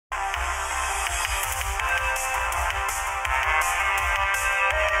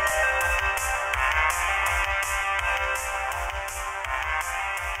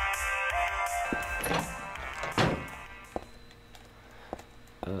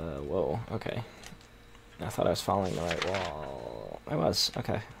Whoa, okay. I thought I was following the right wall. I was,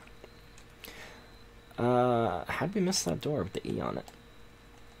 okay. How'd we miss that door with the E on it?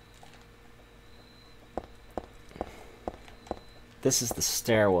 This is the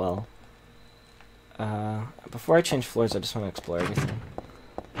stairwell. Before I change floors, I just want to explore everything.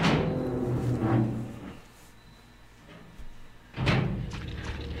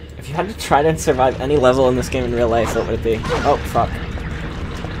 If you had to try to survive any level in this game in real life, what would it be? Oh, fuck.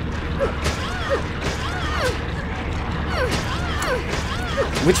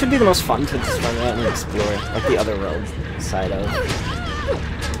 Which would be the most fun to just run around and explore? Like the other world side of?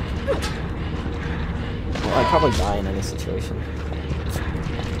 Well, I'd probably die in any situation.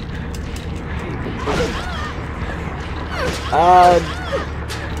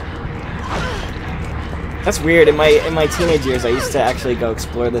 That's weird. In my teenage years, I used to actually go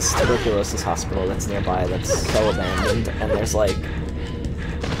explore this tuberculosis hospital that's nearby that's so abandoned, and there's like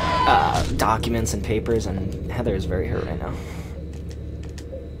documents and papers, and Heather is very hurt right now.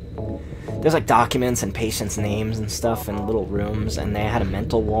 There's like documents and patients' names and stuff in little rooms, and they had a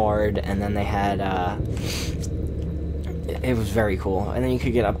mental ward, and then they had it was very cool. And then you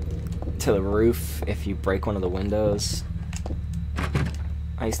could get up to the roof if you break one of the windows.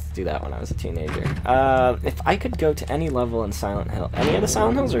 I used to do that when I was a teenager. If I could go to any level in Silent Hill, any of the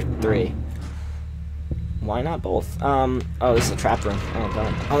Silent Hills or 3? Why not both? Oh, this is a trap room. Oh,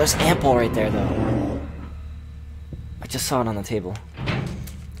 God. Oh, there's Ample right there, though. I just saw it on the table.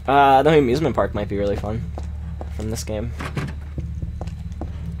 The amusement park might be really fun from this game.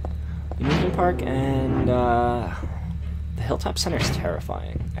 Amusement park and, the Hilltop Center is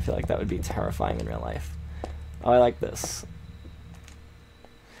terrifying. I feel like that would be terrifying in real life. Oh, I like this.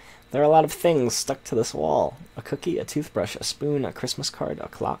 There are a lot of things stuck to this wall. A cookie, a toothbrush, a spoon, a Christmas card, a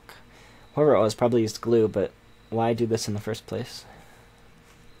clock. Whoever it was probably used glue, but why do this in the first place?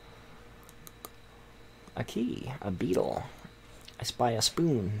 A key, a beetle. I spy a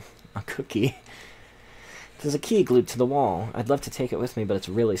spoon, a cookie. There's a key glued to the wall. I'd love to take it with me, but it's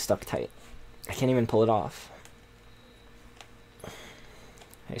really stuck tight. I can't even pull it off.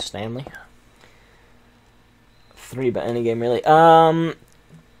 Hey, Stanley. 3, but any game really.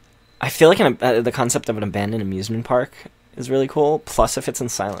 I feel like the concept of an abandoned amusement park is really cool. Plus, if it's in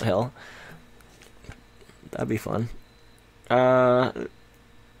Silent Hill, that'd be fun. I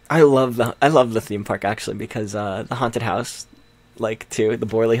love the theme park actually because the haunted house, like too, the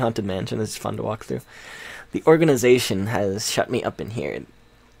Borley Haunted Mansion is fun to walk through. The organization has shut me up in here.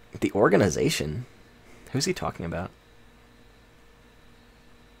 The organization? Who's he talking about?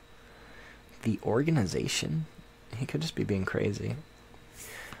 The organization? He could just be being crazy.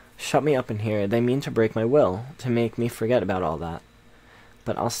 Shut me up in here. They mean to break my will, to make me forget about all that.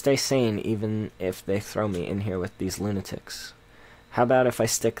 But I'll stay sane even if they throw me in here with these lunatics. How about if I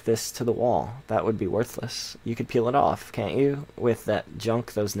stick this to the wall? That would be worthless. You could peel it off, can't you? With that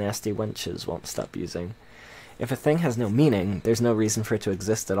junk those nasty wenches won't stop using. If a thing has no meaning, there's no reason for it to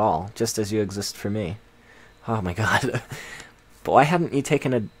exist at all, just as you exist for me. Oh my god. But why hadn't you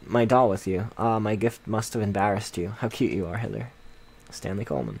taken my doll with you? Ah, my gift must have embarrassed you. How cute you are, Heather. Stanley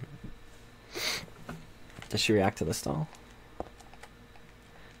Coleman. Does she react to this doll?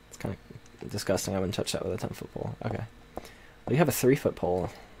 It's kind of disgusting. I wouldn't touch that with a 10-foot pole. Okay. Well, you have a 3-foot pole.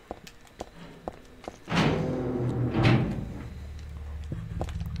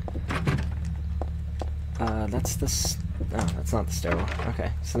 That's this. No, that's not the stairwell.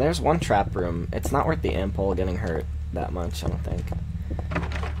 Okay, so there's one trap room. It's not worth the Ampole getting hurt that much, I don't think.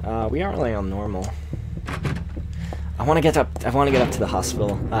 We aren't really on normal. I want to get up to the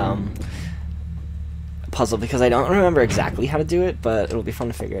hospital puzzle because I don't remember exactly how to do it, but it'll be fun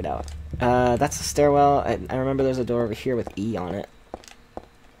to figure it out. That's the stairwell. I remember there's a door over here with E on it.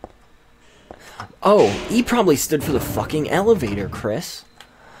 Oh, E probably stood for the fucking elevator, Chris.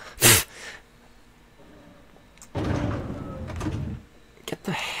 Get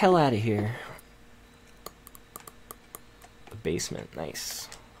the hell out of here. The basement, nice.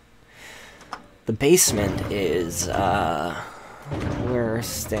 The basement is, where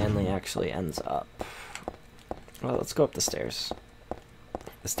Stanley actually ends up. Well, let's go up the stairs.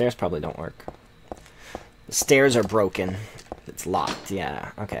 The stairs probably don't work. The stairs are broken. It's locked,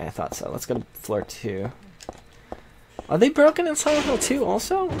 yeah. Okay, I thought so. Let's go to floor 2. Are they broken in Silent Hill 2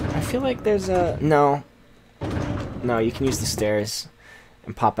 also? I feel like there's a... No. No, you can use the stairs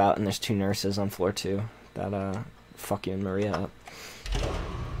and pop out, and there's 2 nurses on floor 2 that, fuck you and Maria up.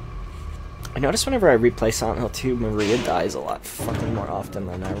 I notice whenever I replay Silent Hill 2, Maria dies a lot fucking more often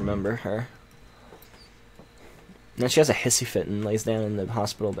than I remember her. And then she has a hissy fit and lays down in the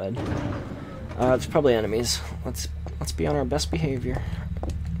hospital bed. It's probably enemies. Let's be on our best behavior.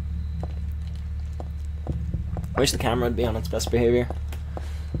 wish the camera would be on its best behavior.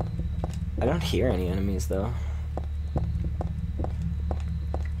 I don't hear any enemies, though.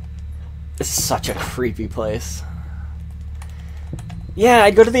 This is such a creepy place. Yeah,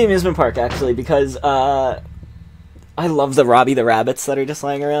 I'd go to the amusement park, actually, because, I love the Robbie the Rabbits that are just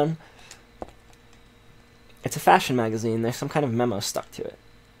lying around. It's a fashion magazine. There's some kind of memo stuck to it.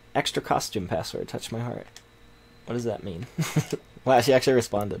 Extra costume password, touch my heart. What does that mean? Wow, she actually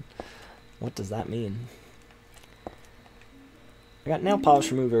responded. What does that mean? I got nail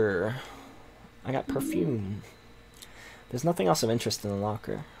polish remover. I got perfume. There's nothing else of interest in the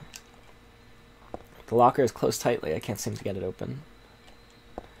locker. The locker is closed tightly. I can't seem to get it open.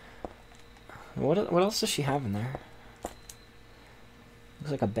 What else does she have in there?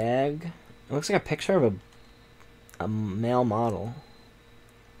 Looks like a bag. It looks like a picture of a male model.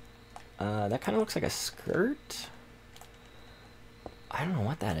 That kind of looks like a skirt. I don't know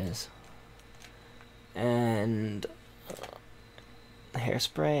what that is. And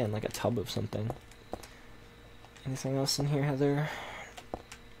hairspray and like a tub of something. Anything else in here, Heather?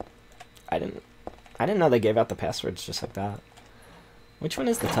 I didn't know they gave out the passwords just like that. Which one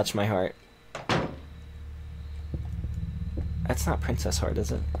is the touch my heart? That's not Princess Heart,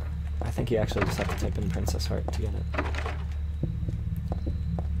 is it? I think you actually just have to type in Princess Heart to get it.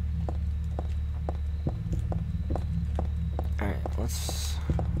 Alright, let's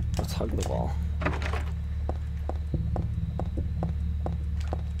hug the wall.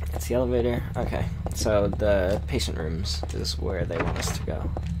 It's the elevator. Okay, so the patient rooms is where they want us to go.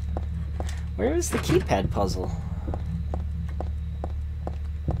 Where is the keypad puzzle?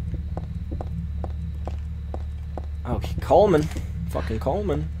 Okay, Coleman. Fucking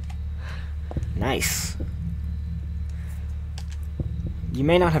Coleman. Nice. You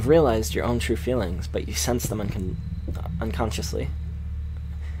may not have realized your own true feelings, but you sense them unconsciously.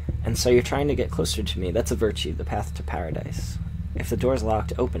 And so you're trying to get closer to me. That's a virtue, the path to paradise. If the door's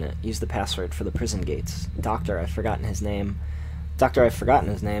locked, open it. Use the password for the prison gates. Doctor, I've forgotten his name.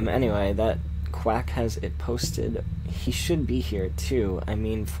 Anyway, that quack has it posted. He should be here, too. I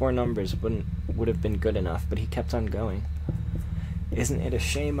mean, 4 numbers would have been good enough, but he kept on going. Isn't it a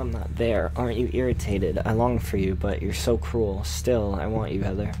shame I'm not there? Aren't you irritated? I long for you, but you're so cruel. Still, I want you,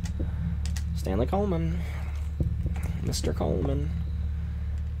 Heather. Stanley Coleman. Mr. Coleman.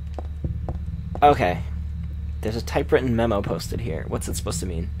 Okay. There's a typewritten memo posted here. What's it supposed to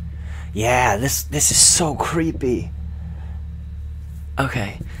mean? Yeah, this is so creepy.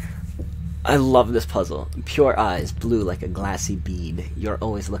 Okay. I love this puzzle. Pure eyes, blue like a glassy bead. You're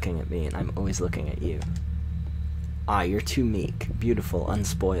always looking at me, and I'm always looking at you. Ah, you're too meek, beautiful,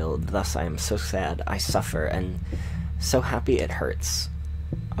 unspoiled. Thus I am so sad, I suffer, and so happy it hurts.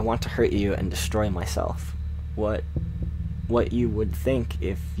 I want to hurt you and destroy myself. What you would think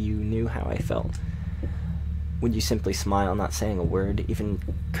if you knew how I felt. Would you simply smile, not saying a word? Even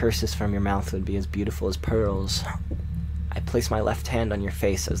curses from your mouth would be as beautiful as pearls. I place my left hand on your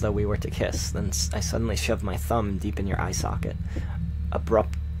face as though we were to kiss, then I suddenly shove my thumb deep in your eye socket,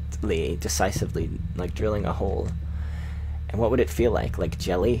 abruptly, decisively, like drilling a hole. And what would it feel like? Like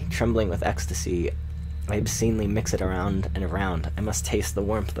jelly? Trembling with ecstasy, I obscenely mix it around and around. I must taste the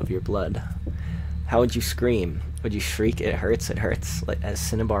warmth of your blood. How would you scream? Would you shriek, it hurts, like as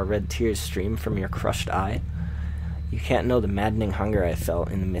cinnabar red tears stream from your crushed eye? You can't know the maddening hunger I felt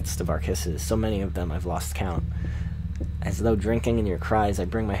in the midst of our kisses. So many of them I've lost count. As though drinking in your cries, I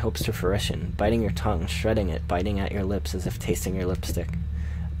bring my hopes to fruition, biting your tongue, shredding it, biting at your lips as if tasting your lipstick.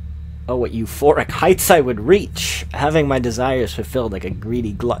 Oh, what euphoric heights I would reach, having my desires fulfilled like a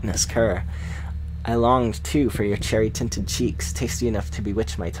greedy, gluttonous cur. I longed, too, for your cherry-tinted cheeks, tasty enough to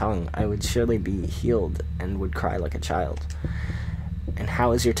bewitch my tongue. I would surely be healed and would cry like a child. And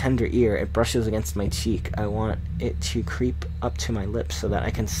how is your tender ear? It brushes against my cheek. I want it to creep up to my lips so that I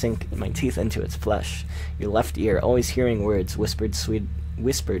can sink my teeth into its flesh. Your left ear, always hearing words, whispered sweet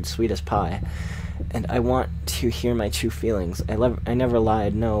as pie. And I want to hear my true feelings. I never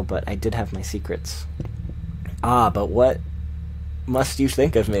lied, no, but I did have my secrets. Ah, but what must you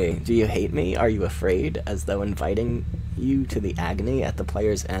think of me? Do you hate me? Are you afraid? As though inviting you to the agony at the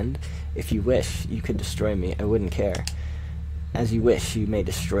player's end? If you wish, you could destroy me. I wouldn't care. As you wish, you may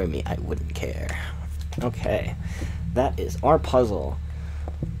destroy me. I wouldn't care. Okay. That is our puzzle.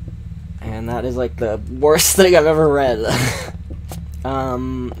 And that is like the worst thing I've ever read.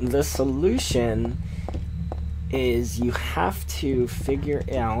 The solution is you have to figure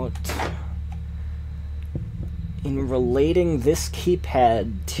out, in relating this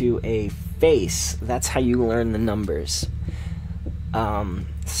keypad to a face, that's how you learn the numbers.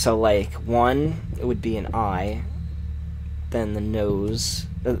 So like 1, it would be an eye, then the nose,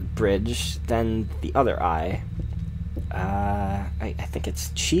 bridge, then the other eye, I think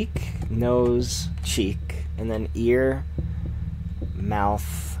it's cheek, nose, cheek, and then ear,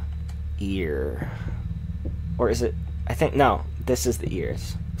 mouth, ear. Or is it... I think... No, this is the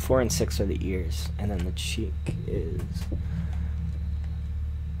ears. 4 and 6 are the ears, and then the cheek is...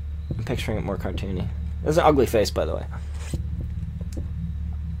 I'm picturing it more cartoony. It's an ugly face, by the way.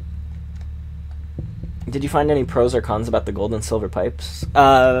 Did you find any pros or cons about the gold and silver pipes?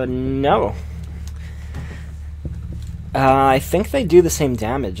 No. I think they do the same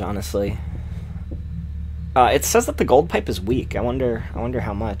damage, honestly. It says that the gold pipe is weak. I wonder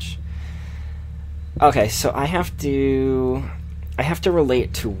how much. Okay, so I have to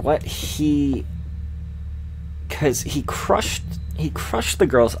relate to what he... Because he crushed the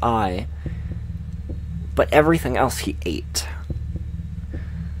girl's eye, but everything else he ate.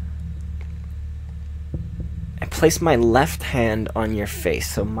 I place my left hand on your face,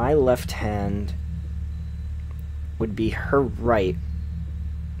 so my left hand would be her right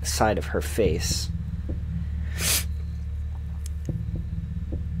side of her face.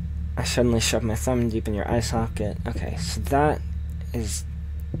 I suddenly shoved my thumb deep in your eye socket. Okay, so that is...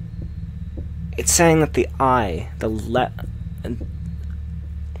 It's saying that the eye,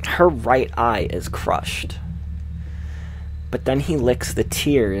 her right eye is crushed. But then he licks the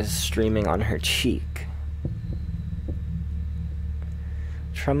tears streaming on her cheek.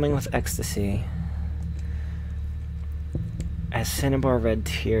 Trembling with ecstasy, as cinnabar red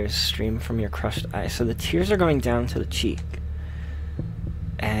tears stream from your crushed eye. So the tears are going down to the cheek.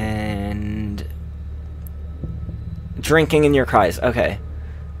 And... drinking in your cries. Okay.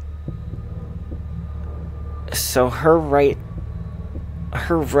 So her right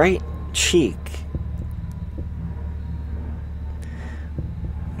cheek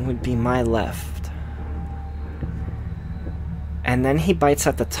would be my left. And then he bites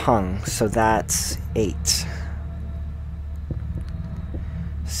at the tongue, so that's 8.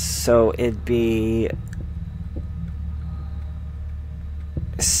 So it'd be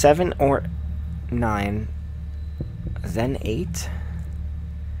 7 or 9, then 8.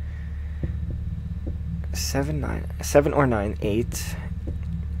 7 or 9, 8,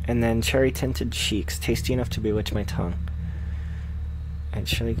 and then cherry tinted cheeks, tasty enough to bewitch my tongue. And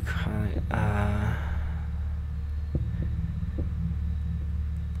chili cry.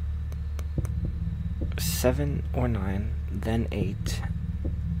 7 or 9, then 8.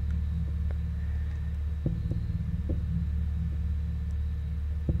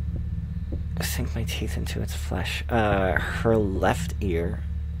 Sink my teeth into its flesh. Her left ear,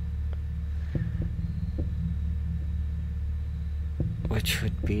 which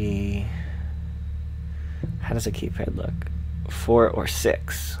would be... How does a keypad look? 4 or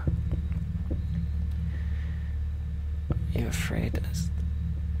 6. Are you afraid?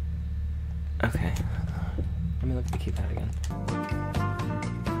 Okay. Let me look at the keypad again.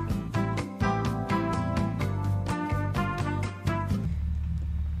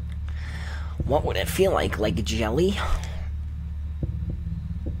 What would it feel like? Like jelly?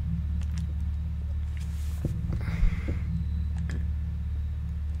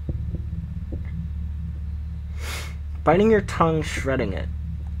 Biting your tongue, shredding it.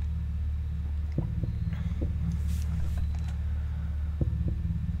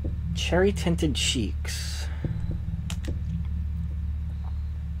 Cherry tinted cheeks.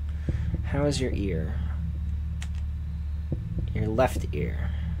 How is your ear? Your left ear.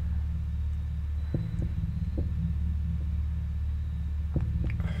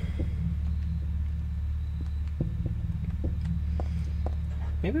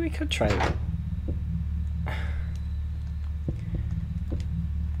 Maybe we could try it.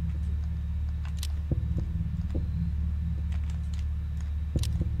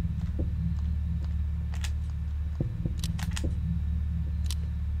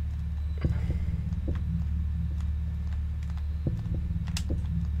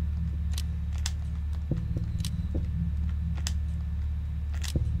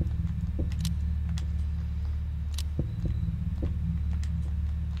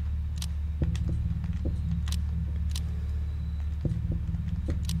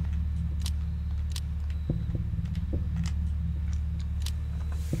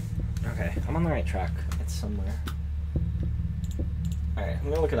 I'm on the right track. It's somewhere. Alright, I'm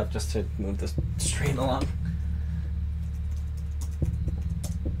gonna look it up just to move this stream along.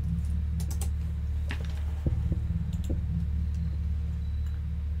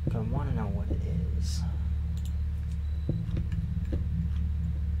 I want to know what it is.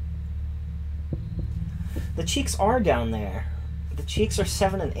 The cheeks are down there. The cheeks are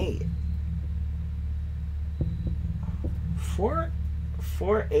 7 and 8. 4,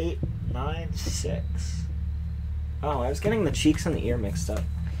 8, 9, 6. Oh, I was getting the cheeks and the ear mixed up.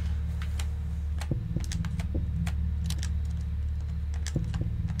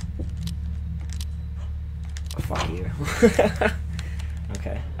 Oh, fuck you.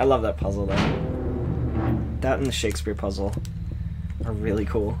 Okay, I love that puzzle though. That and the Shakespeare puzzle are really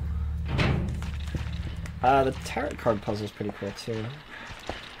cool. The tarot card puzzle is pretty cool too.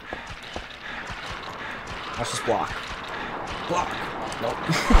 Let's just block. Block! Nope.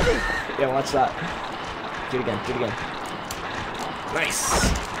 Yeah, watch that. Do it again, do it again. Nice!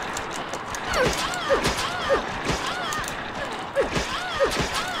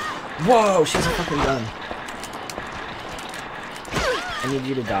 Whoa, she has a fucking gun. I need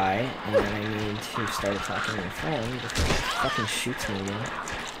you to die, and then I need to start attacking your friend before he fucking shoots me again.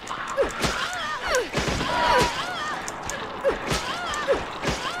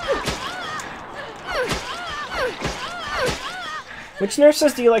 Which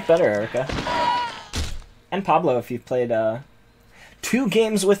nurses do you like better, Erica? And Pablo, if you've played 2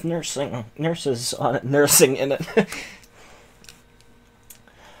 games with nurses on it, nursing in it.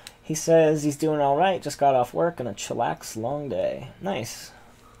 He says he's doing alright, just got off work and a chillax long day. Nice.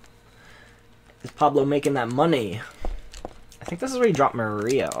 Is Pablo making that money? I think this is where he dropped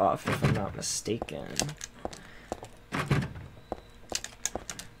Maria off, if I'm not mistaken.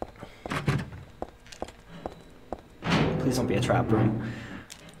 Please don't be a trap room.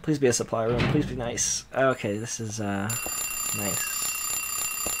 Please be a supply room. Please be nice. Okay, this is, nice.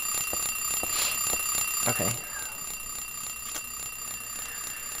 Okay.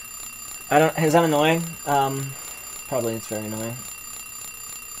 Is that annoying? Probably it's very annoying.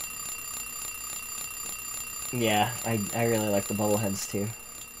 Yeah, I really like the bubbleheads too.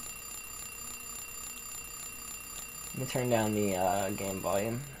 Let me turn down the, game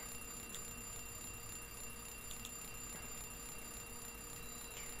volume.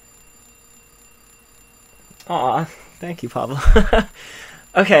 Aw, thank you, Pablo.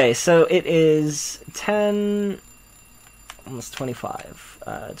 Okay, so it is 10... almost 25.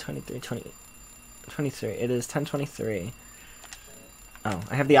 23, 20... 23. It is 10:23. Oh,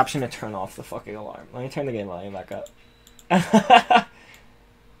 I have the option to turn off the fucking alarm. Let me turn the game volume back up. I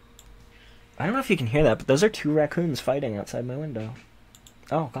don't know if you can hear that, but those are 2 raccoons fighting outside my window.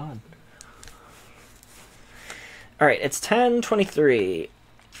 Oh, God. Alright, it's 10:23.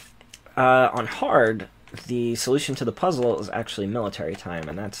 On hard, the solution to the puzzle is actually military time,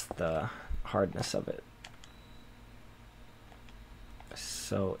 and that's the hardness of it.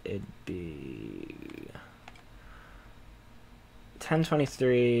 So it'd be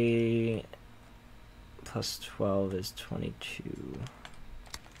 10:23 plus 12 is 22.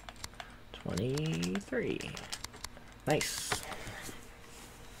 23. Nice.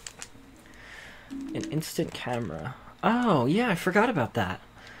 An instant camera. Oh, yeah, I forgot about that.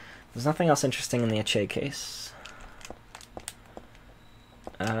 There's nothing else interesting in the Ache case.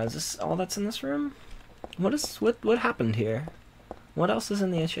 Is this all that's in this room? What happened here? What else is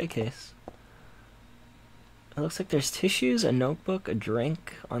in the Ache case? It looks like there's tissues, a notebook, a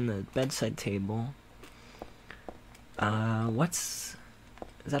drink on the bedside table. Is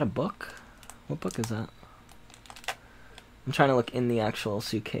that a book? What book is that? I'm trying to look in the actual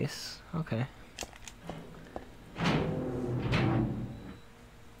suitcase. Okay.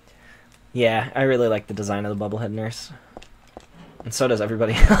 Yeah, I really like the design of the bubblehead nurse. And so does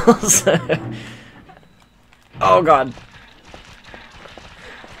everybody else. Oh, God.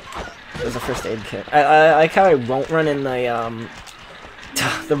 There's a first aid kit. I like how I won't run in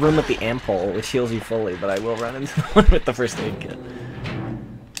the room with the ampoule, which heals you fully, but I will run into the one with the first aid kit.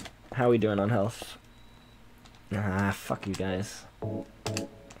 How are we doing on health? Ah, fuck you guys.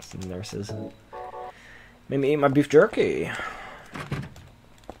 Some nurses. Made me eat my beef jerky.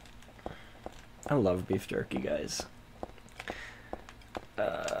 I love beef jerky, guys.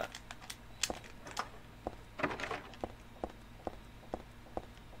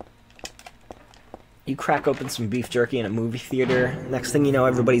 You crack open some beef jerky in a movie theater. Next thing you know,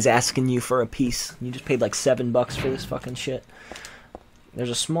 everybody's asking you for a piece. You just paid like $7 for this fucking shit. There's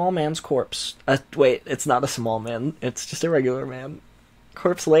a small man's corpse. Wait, it's not a small man. It's just a regular man.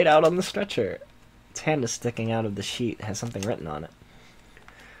 Corpse laid out on the stretcher. Its hand is sticking out of the sheet. It has something written on it.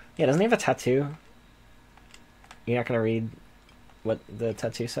 Yeah, doesn't he have a tattoo? You're not gonna read what the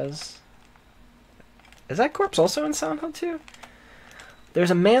tattoo says? Is that corpse also in Silent Hill 2?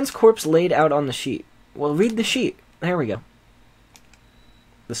 There's a man's corpse laid out on the sheet. Well, read the sheet. There we go.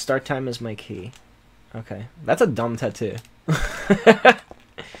 The start time is my key. Okay. That's a dumb tattoo.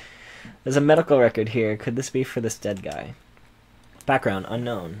 There's a medical record here. Could this be for this dead guy? Background,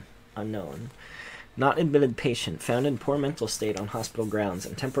 unknown. Unknown. Not admitted patient. Found in poor mental state on hospital grounds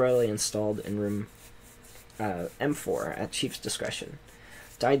and temporarily installed in room... M4 at Chief's discretion.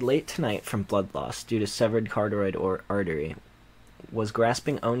 Died late tonight from blood loss due to severed carotid or artery. Was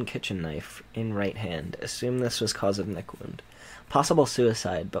grasping own kitchen knife in right hand. Assume this was cause of neck wound. Possible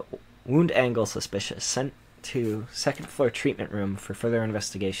suicide, but wound angle suspicious. Sent to second floor treatment room for further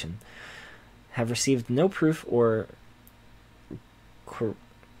investigation. Have received no proof or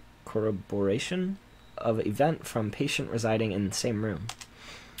corroboration of event from patient residing in the same room.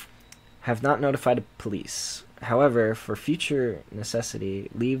 Have not notified police. However, for future necessity,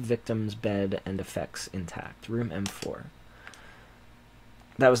 leave victim's bed and effects intact. Room M4.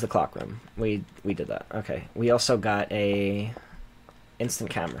 That was the clock room. We did that. Okay. We also got a instant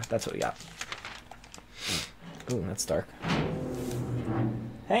camera. That's what we got. Ooh, that's dark.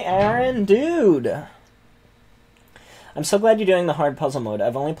 Hey, Aaron, dude! I'm so glad you're doing the hard puzzle mode.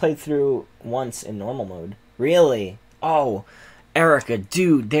 I've only played through once in normal mode. Really? Oh, Erica,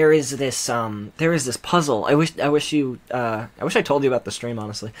 dude, there is this puzzle. I wish I told you about the stream,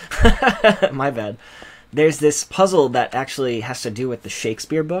 honestly. My bad. There's this puzzle that actually has to do with the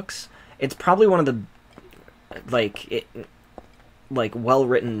Shakespeare books. It's probably one of the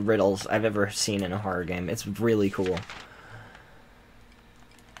well-written riddles I've ever seen in a horror game. It's really cool.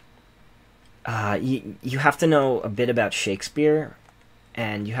 You have to know a bit about Shakespeare,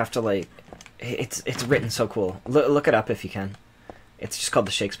 and you have to it's written so cool. Look it up if you can. It's just called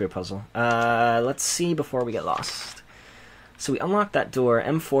the Shakespeare puzzle. Let's see before we get lost. So we unlocked that door.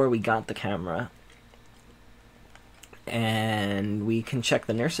 M4, we got the camera. And we can check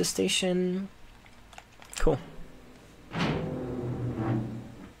the nurse's station. Cool.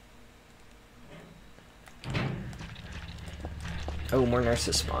 Oh, more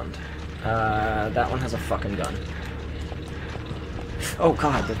nurses spawned. That one has a fucking gun. Oh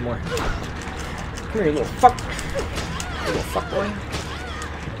god, there's more. Come here, you little fuck. You little fuck boy.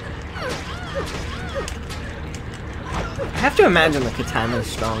 I have to imagine the katana is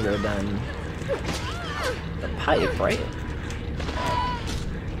stronger than the pipe, right?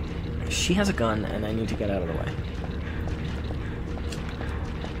 She has a gun, and I need to get out of the way.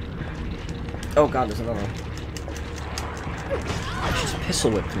 Oh god, there's another one. She's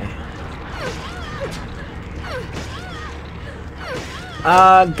pistol whipped me.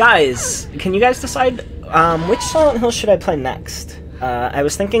 Guys, can you guys decide which Silent Hill should I play next? I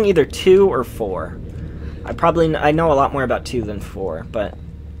was thinking either 2 or 4. I know a lot more about 2 than 4, but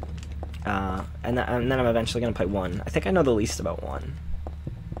and then I'm eventually gonna play 1. I think I know the least about 1.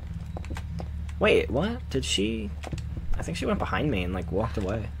 Wait, what? Did she? I think she went behind me and walked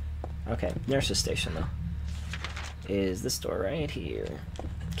away. Okay, nurse's station though. Is this door right here?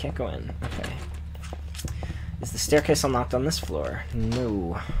 Can't go in. Okay. Is the staircase unlocked on this floor?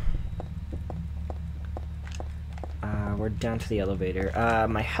 No. We're down to the elevator.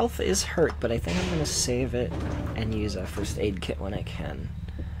 My health is hurt, but I think I'm gonna save it and use a first aid kit when I can.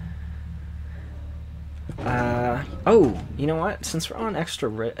 Oh, you know what? Since we're on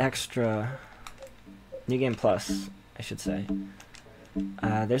extra New Game Plus, I should say.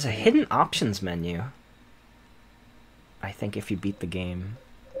 There's a hidden options menu. I think if you beat the game.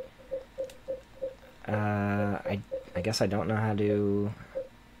 I guess I don't know how to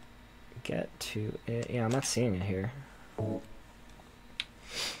get to it. Yeah, I'm not seeing it here.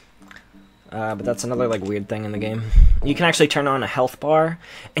 But that's another weird thing in the game. You can actually turn on a health bar.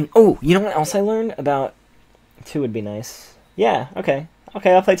 And oh, you know what else I learned about 2 would be nice. Yeah, okay.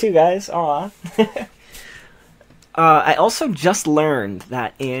 Okay, I'll play 2, guys. Aw. I also just learned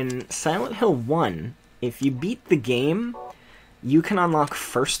that in Silent Hill 1, if you beat the game, you can unlock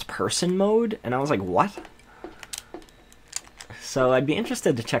first-person mode, and I was like, what? So I'd be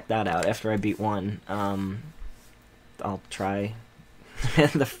interested to check that out after I beat 1. I'll try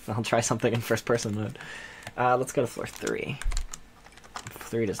I'll try something in first-person mode. Let's go to floor 3.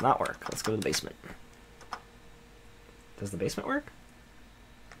 3 does not work. Let's go to the basement. Does the basement work?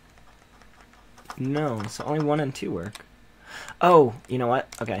 No, so only 1 and 2 work. Oh, you know what?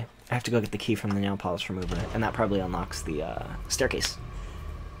 Okay. I have to go get the key from the nail polish remover, and that probably unlocks the staircase.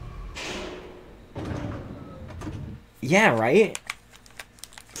 Yeah, right?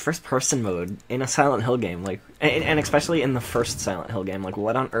 First-person mode in a Silent Hill game, and especially in the first Silent Hill game,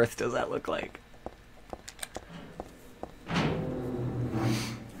 what on earth does that look like?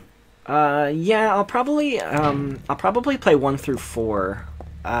 Yeah, I'll probably play 1 through 4.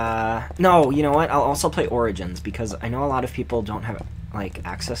 No, you know what? I'll also play Origins, because I know a lot of people don't have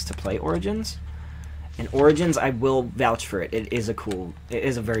access to play Origins, and Origins, I will vouch for it. It is a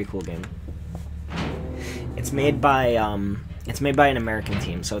very cool game. It's made by an American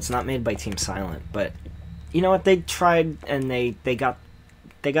team, so it's not made by Team Silent. But you know what? They tried, and they got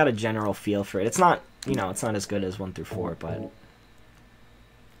a general feel for it. It's not You know, it's not as good as 1 through 4, but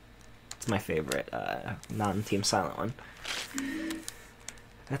it's my favorite non-Team Silent one.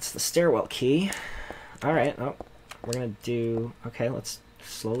 That's the stairwell key. Alright, oh, we're gonna do... Okay, let's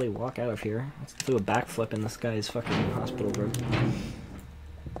slowly walk out of here. Let's do a backflip in this guy's fucking hospital room.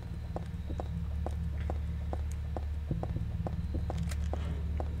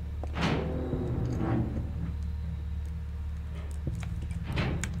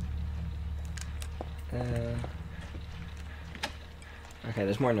 Okay,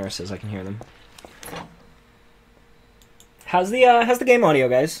 there's more nurses. I can hear them. How's the game audio,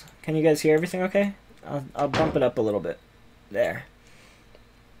 guys? Can you guys hear everything okay? I'll bump it up a little bit. There.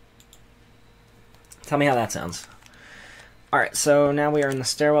 Tell me how that sounds. Alright, so now we are in the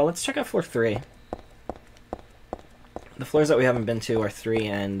stairwell. Let's check out floor 3. The floors that we haven't been to are 3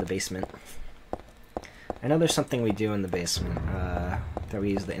 and the basement. I know there's something we do in the basement that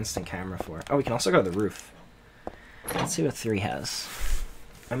we use the instant camera for. Oh, we can also go to the roof. Let's see what 3 has.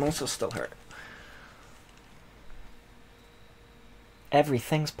 I'm also still hurt.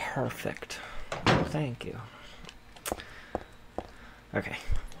 Everything's perfect. Oh, thank you. Okay.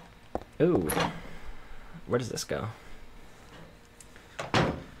 Ooh. Where does this go?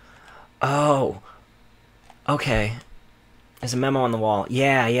 Oh. Okay. There's a memo on the wall.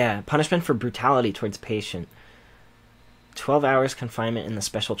 Yeah. Punishment for brutality towards patient. 12 hours confinement in the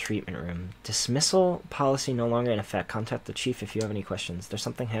special treatment room. Dismissal policy no longer in effect. Contact the chief if you have any questions. There's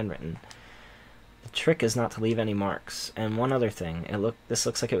something handwritten. The trick is not to leave any marks. And one other thing. This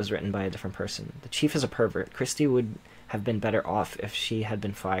looks like it was written by a different person. The chief is a pervert. Christy would have been better off if she had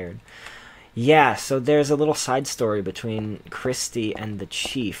been fired. Yeah, so there's a little side story between Christy and the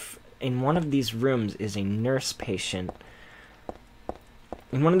chief. In one of these rooms is a nurse patient.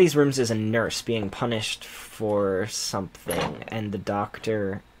 In one of these rooms is a nurse being punished for something, and the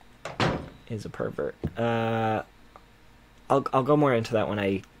doctor is a pervert. I'll go more into that when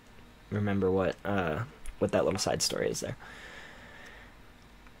I remember what that little side story is there.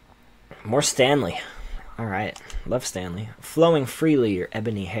 More Stanley. Alright. Love Stanley. Flowing freely, your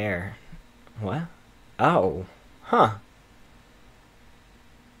ebony hair. What? Oh. Huh.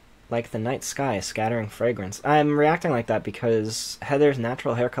 Like the night sky, scattering fragrance. I'm reacting like that because Heather's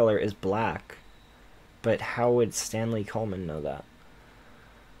natural hair color is black. But how would Stanley Coleman know that?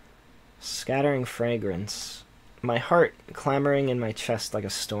 Scattering fragrance. My heart clamoring in my chest like a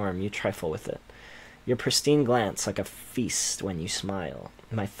storm. You trifle with it. Your pristine glance like a feast when you smile.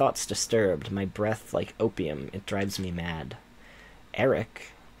 My thoughts disturbed. My breath like opium. It drives me mad.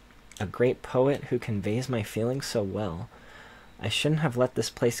 Eric. A great poet who conveys my feelings so well. I shouldn't have let this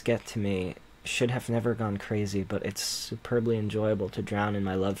place get to me. Should have never gone crazy, but it's superbly enjoyable to drown in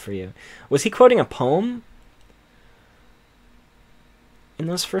my love for you. Was he quoting a poem? In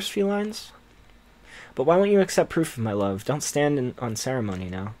those first few lines? But why won't you accept proof of my love? Don't stand on ceremony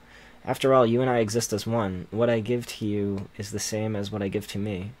now. After all, you and I exist as one. What I give to you is the same as what I give to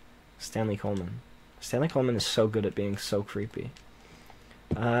me. Stanley Coleman. Stanley Coleman is so good at being so creepy.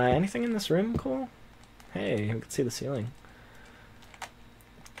 Anything in this room cool? Hey, we can see the ceiling.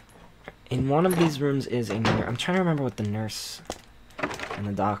 In one of these rooms is a nurse. I'm trying to remember what the nurse and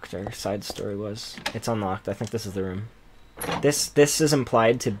the doctor side story was. It's unlocked. I think this is the room. This is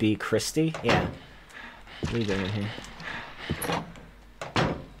implied to be Christy. Yeah. What are you doing in here?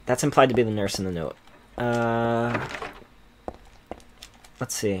 That's implied to be the nurse in the note.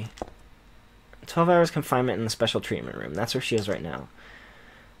 Let's see. 12 hours confinement in the special treatment room. That's where she is right now.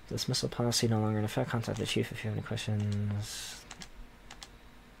 Dismissal policy no longer in effect. Contact the chief if you have any questions.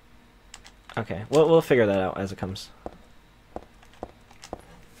 Okay, we'll figure that out as it comes.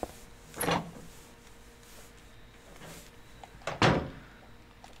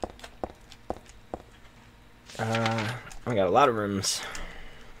 We got a lot of rooms.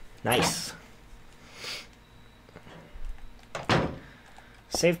 Nice.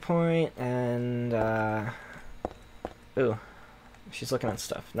 Save point and ooh, she's looking at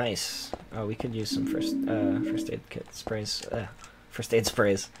stuff. Nice. Oh, we could use some first aid kit sprays. First aid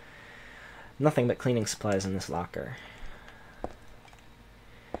sprays. Nothing but cleaning supplies in this locker.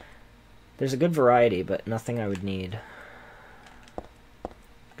 There's a good variety, but nothing I would need.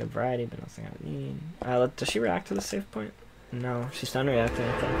 Good variety, but nothing I would need. Does she react to the save point? No, she's done reacting,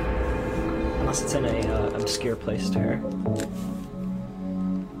 I think. Unless it's in a obscure place to her.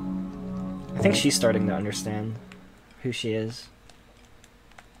 I think she's starting to understand who she is.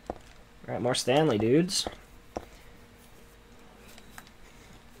 Alright, more Stanley, dudes.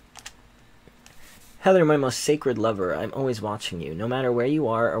 Heather, my most sacred lover, I'm always watching you. No matter where you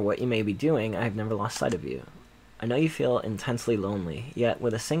are or what you may be doing, I have never lost sight of you. I know you feel intensely lonely, yet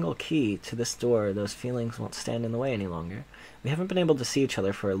with a single key to this door, those feelings won't stand in the way any longer. We haven't been able to see each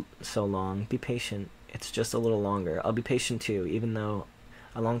other for so long. Be patient. It's just a little longer. I'll be patient too, even though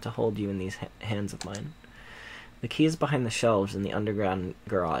I long to hold you in these hands of mine. The key is behind the shelves in the underground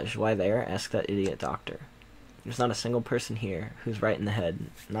garage. Why there? Ask that idiot doctor. There's not a single person here who's right in the head,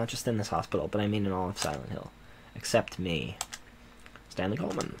 not just in this hospital, but I mean in all of Silent Hill. Except me. Stanley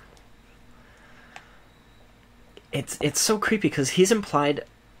Coleman. It's so creepy because it's implied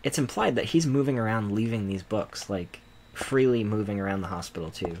that he's moving around leaving these books, like freely moving around the hospital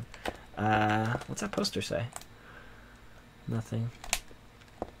too. What's that poster say? Nothing.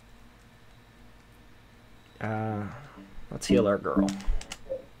 Let's heal our girl.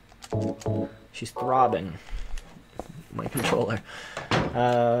 She's throbbing. My controller.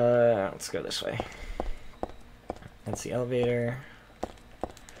 Let's go this way. That's the elevator.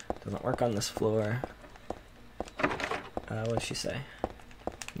 Doesn't work on this floor. What did she say?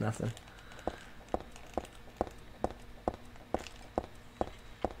 Nothing.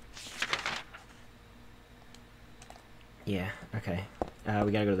 Yeah, okay.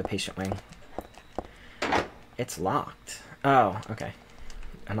 We gotta go to the patient wing. It's locked. Oh, okay.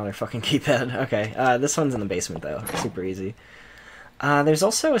 Another fucking keypad. Okay, this one's in the basement, though. Super easy. There's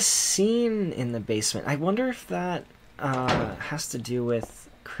also a scene in the basement. I wonder if that has to do with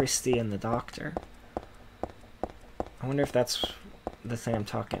Christy and the doctor. I wonder if that's the thing I'm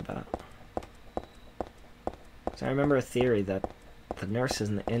talking about. So I remember a theory that the nurse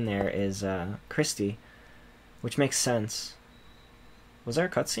in there is Christy, which makes sense. Was there a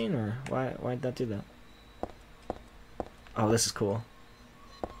cutscene, or why'd that do that? Oh, this is cool.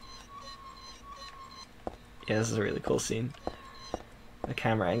 Yeah, this is a really cool scene. The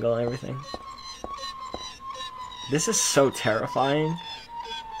camera angle and everything. This is so terrifying.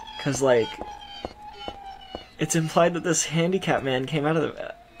 Because, like, it's implied that this handicapped man came out of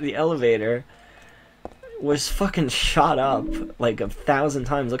the elevator, was fucking shot up, like, 1,000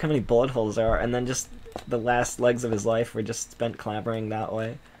 times. Look how many bullet holes there are. And then just the last legs of his life were just spent clambering that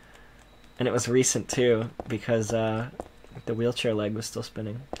way. And it was recent, too, because the wheelchair leg was still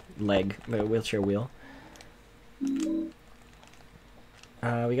spinning. The wheelchair wheel. We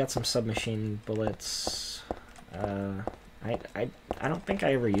got some submachine bullets. I don't think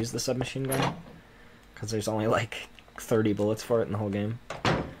I ever used the submachine gun, because there's only like 30 bullets for it in the whole game.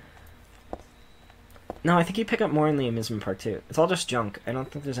 No, I think you pick up more in the amusement park too. It's all just junk. I don't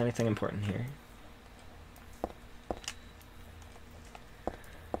think there's anything important here.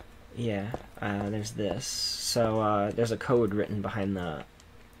 Yeah, there's this. So there's a code written behind the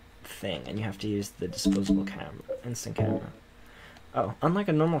thing, and you have to use the disposable camera, instant camera. Oh, unlike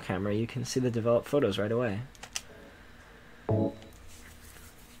a normal camera, you can see the developed photos right away.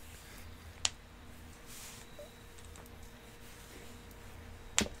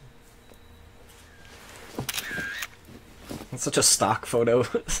 It's such a stock photo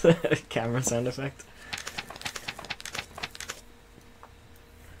camera sound effect.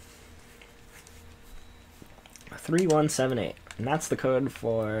 "3178", and that's the code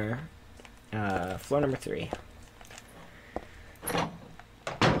for floor number 3.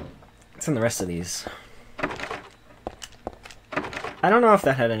 What's in the rest of these? I don't know if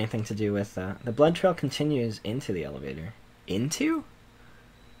that had anything to do with the blood trail continues into the elevator. Into?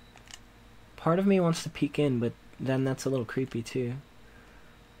 Part of me wants to peek in, but then that's a little creepy too.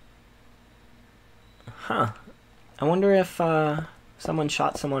 Huh. I wonder if someone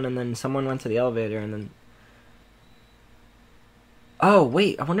shot someone and then someone went to the elevator and then... Oh,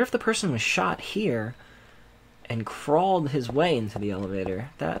 wait, I wonder if the person was shot here and crawled his way into the elevator.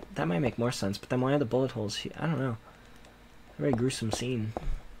 That might make more sense, but then why are the bullet holes here? I don't know. Very gruesome scene.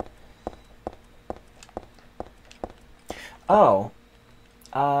 Oh.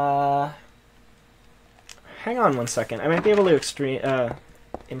 Hang on one second. I might be able to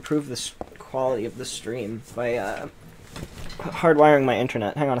improve the quality of the stream by hardwiring my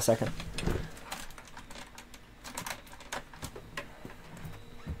internet. Hang on a second.